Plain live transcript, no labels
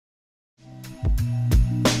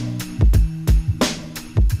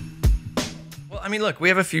Well, I mean, look, we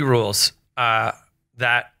have a few rules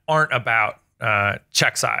that aren't about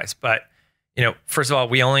check size, but first of all,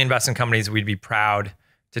 we only invest in companies we'd be proud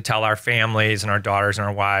to tell our families and our daughters and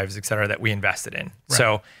our wives, et cetera, that we invested in. Right.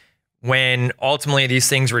 So when ultimately these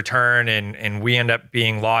things return and we end up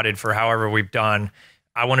being lauded for however we've done,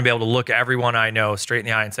 I want to be able to look everyone I know straight in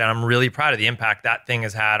the eye and say, I'm really proud of the impact that thing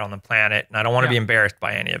has had on the planet, and I don't want to be embarrassed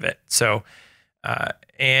by any of it. So,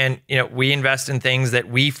 we invest in things that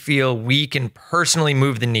we feel we can personally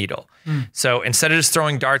move the needle. So instead of just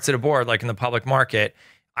throwing darts at a board like in the public market,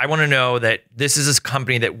 I want to know that this is a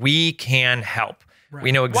company that we can help. Right.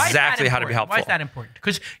 We know exactly how to be helpful. Why is that important?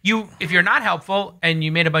 Because if you're not helpful and you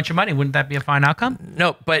made a bunch of money, wouldn't that be a fine outcome?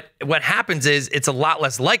 No, but what happens is it's a lot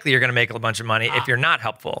less likely you're going to make a bunch of money if you're not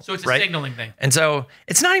helpful. So it's a signaling thing. And so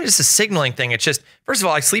it's not even just a signaling thing. It's just, first of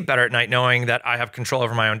all, I sleep better at night knowing that I have control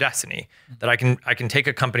over my own destiny, that I can take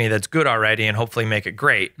a company that's good already and hopefully make it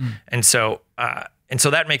great. And so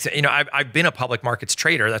that makes it, I've been a public markets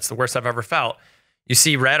trader. That's the worst I've ever felt. You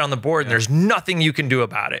see red on the board and there's nothing you can do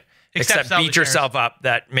about it. Except beat yourself up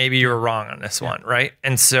that maybe you're wrong on this one, right?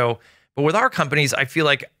 And so, but with our companies, I feel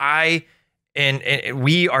like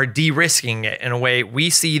we are de-risking it in a way. We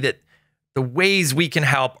see that the ways we can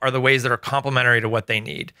help are the ways that are complementary to what they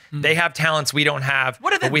need. They have talents we don't have,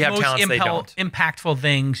 but we have talents they don't. Impactful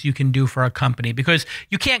things you can do for a company? Because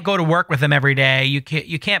you can't go to work with them every day. You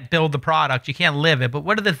can't build the product. You can't live it. But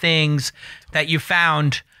what are the things that you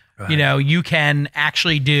found you can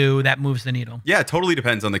actually do that moves the needle? Yeah, it totally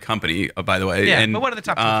depends on the company, by the way. Yeah, but what are the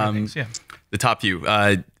top two things? Yeah. The top few.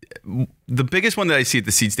 The biggest one that I see at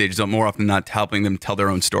the seed stage is more often than not helping them tell their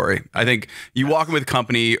own story. I think you walk in with a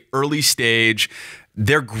company, early stage,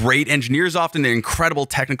 they're great engineers often, they're incredible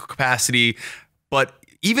technical capacity, but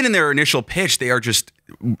even in their initial pitch, they are just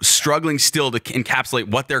struggling still to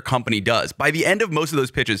encapsulate what their company does. By the end of most of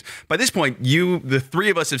those pitches, by this point, the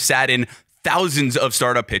three of us have sat in thousands of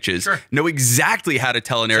startup pitches, know exactly how to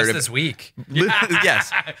tell a narrative. Just this week.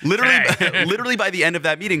 Yes. Literally by the end of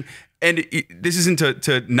that meeting. And this isn't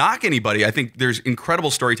to knock anybody. I think there's incredible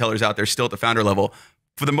storytellers out there still at the founder level.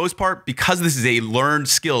 For the most part, because this is a learned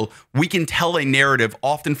skill, we can tell a narrative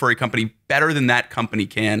often for a company better than that company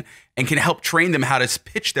can, and can help train them how to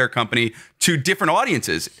pitch their company to different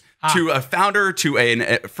audiences. To a founder, to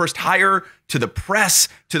a first hire, to the press,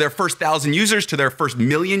 to their first 1,000 users, to their first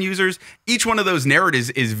 1,000,000 users. Each one of those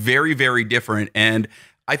narratives is very, very different. And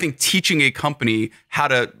I think teaching a company how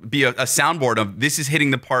to be a soundboard of this is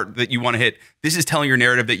hitting the part that you want to hit. This is telling your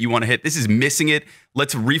narrative that you want to hit. This is missing it.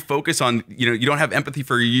 Let's refocus on, you don't have empathy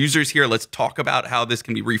for your users here. Let's talk about how this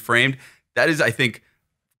can be reframed. That is, I think,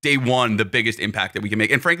 day one, the biggest impact that we can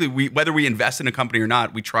make. And frankly, whether we invest in a company or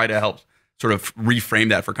not, we try to help sort of reframe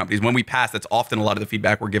that for companies. When we pass, that's often a lot of the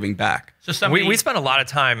feedback we're giving back. So we spend a lot of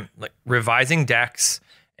time like revising decks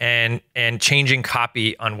and changing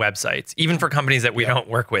copy on websites, even for companies that we don't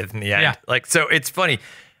work with in the end. Yeah. So it's funny.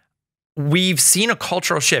 We've seen a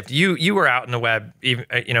cultural shift. You were out in the web, even,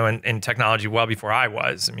 in technology well before I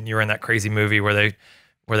was. I mean, you were in that crazy movie where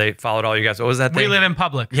they followed all you guys. What was that thing? We Live in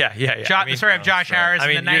Public. Yeah. The story of Josh Harris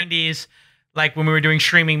in the 90s. Like when we were doing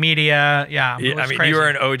streaming media, crazy. You were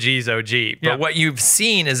an OG's OG. But what you've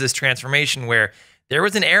seen is this transformation where there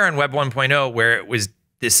was an era in Web 1.0 where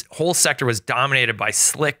this whole sector was dominated by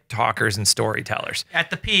slick talkers and storytellers. At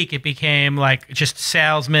the peak, it became like just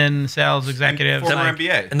salesmen, sales executives. And former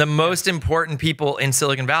MBA. And the most important people in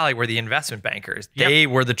Silicon Valley were the investment bankers. They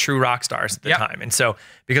were the true rock stars at the time. And so,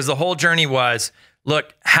 because the whole journey was,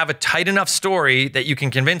 look, have a tight enough story that you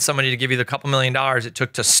can convince somebody to give you the couple $1 million it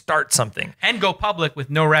took to start something. And go public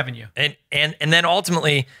with no revenue. And then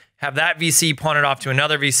ultimately have that VC pawn it off to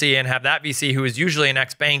another VC and have that VC, who is usually an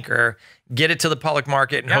ex-banker, get it to the public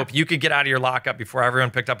market and hope you could get out of your lockup before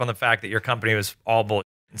everyone picked up on the fact that your company was all bullshit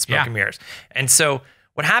and smoke and mirrors. And so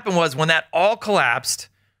what happened was when that all collapsed,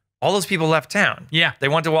 all those people left town. Yeah. They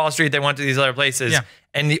went to Wall Street, they went to these other places. Yeah.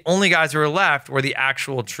 And the only guys who were left were the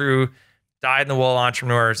actual true dyed-in-the-wool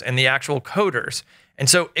entrepreneurs and the actual coders. And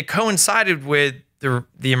so it coincided with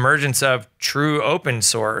the emergence of true open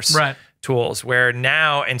source tools, where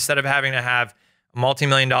now instead of having to have a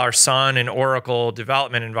multi-million-dollar Sun and Oracle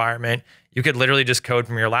development environment, you could literally just code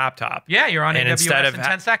from your laptop. Yeah, you're on AWS in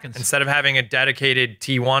 10 seconds. Instead of having a dedicated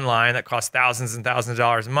T1 line that costs thousands and thousands of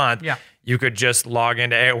dollars a month, you could just log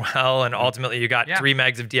into AOL and ultimately you got 3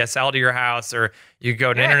 megs of DSL to your house, or you could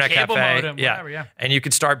go to an internet cable cafe. Modem, whatever, and you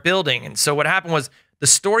could start building. And so what happened was the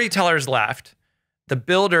storytellers left, the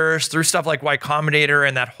builders, through stuff like Y Combinator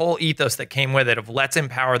and that whole ethos that came with it of let's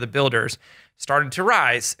empower the builders, started to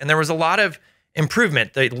rise. And there was a lot of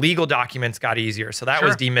improvement. The legal documents got easier. So that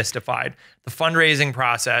was demystified. The fundraising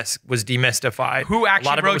process was demystified. Who actually a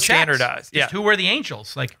lot of wrote it was checks? standardized. Just who were the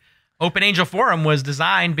angels? Like Open Angel Forum was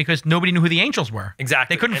designed because nobody knew who the angels were.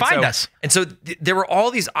 Exactly. They couldn't find us. And so there were all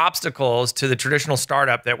these obstacles to the traditional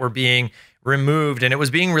startup that were being removed, and it was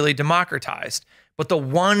being really democratized. But the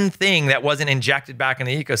one thing that wasn't injected back in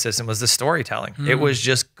the ecosystem was the storytelling. It was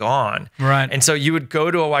just gone. Right. And so you would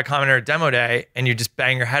go to a Y Combinator demo day and you just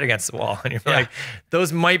bang your head against the wall. And you're like,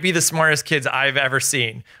 those might be the smartest kids I've ever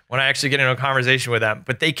seen when I actually get into a conversation with them.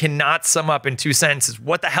 But they cannot sum up in 2 sentences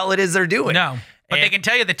what the hell it is they're doing. No. But they can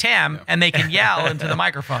tell you the TAM and they can yell into the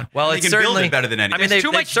microphone. Well, they can build it better than anything. I mean, There's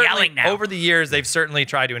too much yelling now. Over the years, they've certainly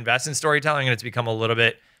tried to invest in storytelling, and it's become a little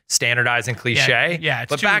bit standardized and cliche. Yeah,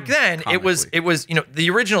 but back then, it was the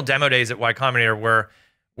original demo days at Y Combinator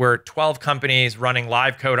were 12 companies running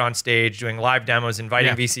live code on stage, doing live demos,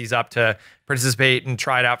 inviting VCs up to participate and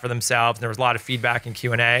try it out for themselves. And there was a lot of feedback and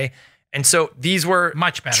Q&A. And so these were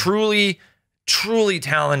much better. Truly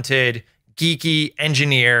talented, geeky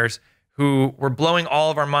engineers who were blowing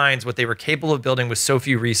all of our minds what they were capable of building with so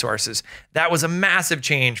few resources. That was a massive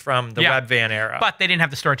change from the web van era. But they didn't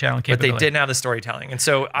have the storytelling capability. But they didn't have the storytelling. And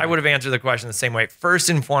so I would have answered the question the same way. First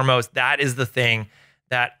and foremost, that is the thing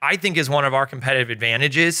that I think is one of our competitive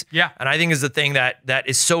advantages. Yeah. And I think is the thing that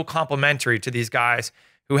is so complementary to these guys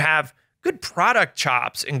who have good product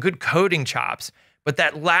chops and good coding chops. But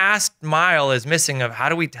that last mile is missing of how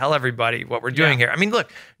do we tell everybody what we're doing here? I mean,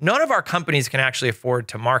 look, none of our companies can actually afford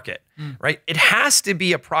to market, right? It has to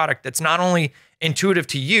be a product that's not only intuitive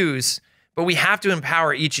to use, but we have to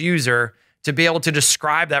empower each user to be able to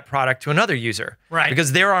describe that product to another user, right?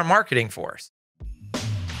 Because they're our marketing force.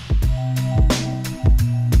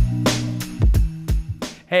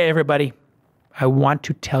 Hey, everybody. I want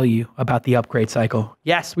to tell you about the upgrade cycle.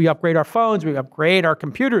 Yes, we upgrade our phones, we upgrade our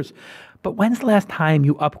computers, but when's the last time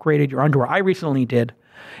you upgraded your underwear? I recently did,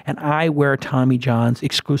 and I wear Tommy John's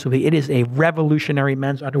exclusively. It is a revolutionary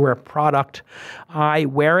men's underwear product. I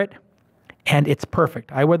wear it, and it's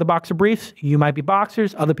perfect. I wear the boxer briefs. You might be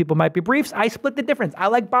boxers. Other people might be briefs. I split the difference. I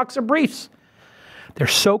like boxer briefs. They're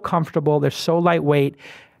so comfortable. They're so lightweight.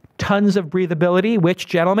 Tons of breathability, which,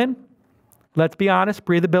 gentlemen, let's be honest,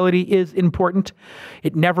 breathability is important.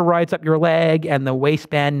 It never rides up your leg and the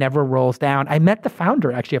waistband never rolls down. I met the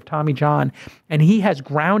founder, actually, of Tommy John, and he has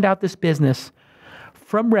ground out this business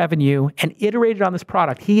from revenue and iterated on this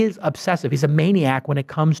product. He is obsessive. He's a maniac when it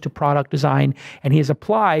comes to product design, and he has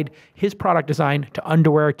applied his product design to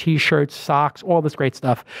underwear, t-shirts, socks, all this great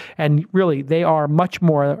stuff. And really, they are much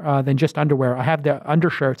more than just underwear. I have the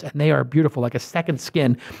undershirts, and they are beautiful, like a second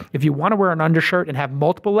skin. If you want to wear an undershirt and have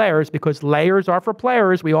multiple layers, because layers are for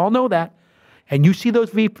players, we all know that, and you see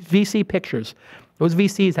those VC pictures. Those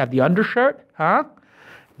VCs have the undershirt,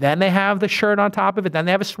 Then they have the shirt on top of it. Then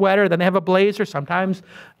they have a sweater. Then they have a blazer. Sometimes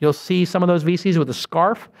you'll see some of those VCs with a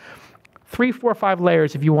scarf. 3, 4, 5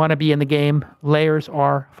 layers if you want to be in the game. Layers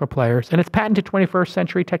are for players. And it's patented 21st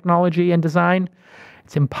century technology and design.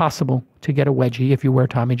 It's impossible to get a wedgie if you wear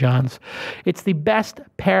Tommy John's. It's the best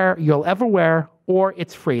pair you'll ever wear, or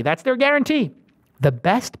it's free. That's their guarantee. The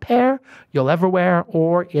best pair you'll ever wear,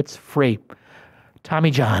 or it's free.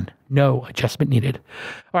 Tommy John, no adjustment needed.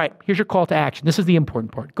 All right, here's your call to action. This is the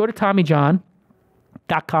important part. Go to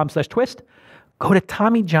TommyJohn.com/twist. Go to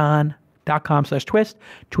TommyJohn.com/twist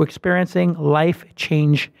to experiencing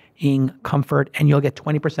life-changing comfort, and you'll get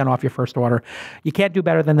 20% off your first order. You can't do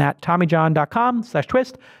better than that.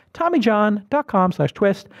 TommyJohn.com/twist.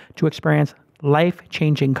 TommyJohn.com/twist to experience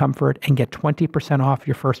life-changing comfort and get 20% off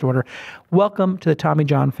your first order. Welcome to the Tommy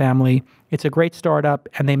John family. It's a great startup,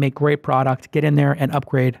 and they make great product. Get in there and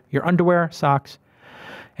upgrade your underwear, socks,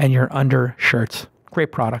 and your undershirts.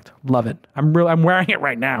 Great product. Love it. I'm wearing it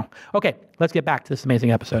right now. Okay, let's get back to this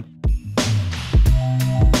amazing episode.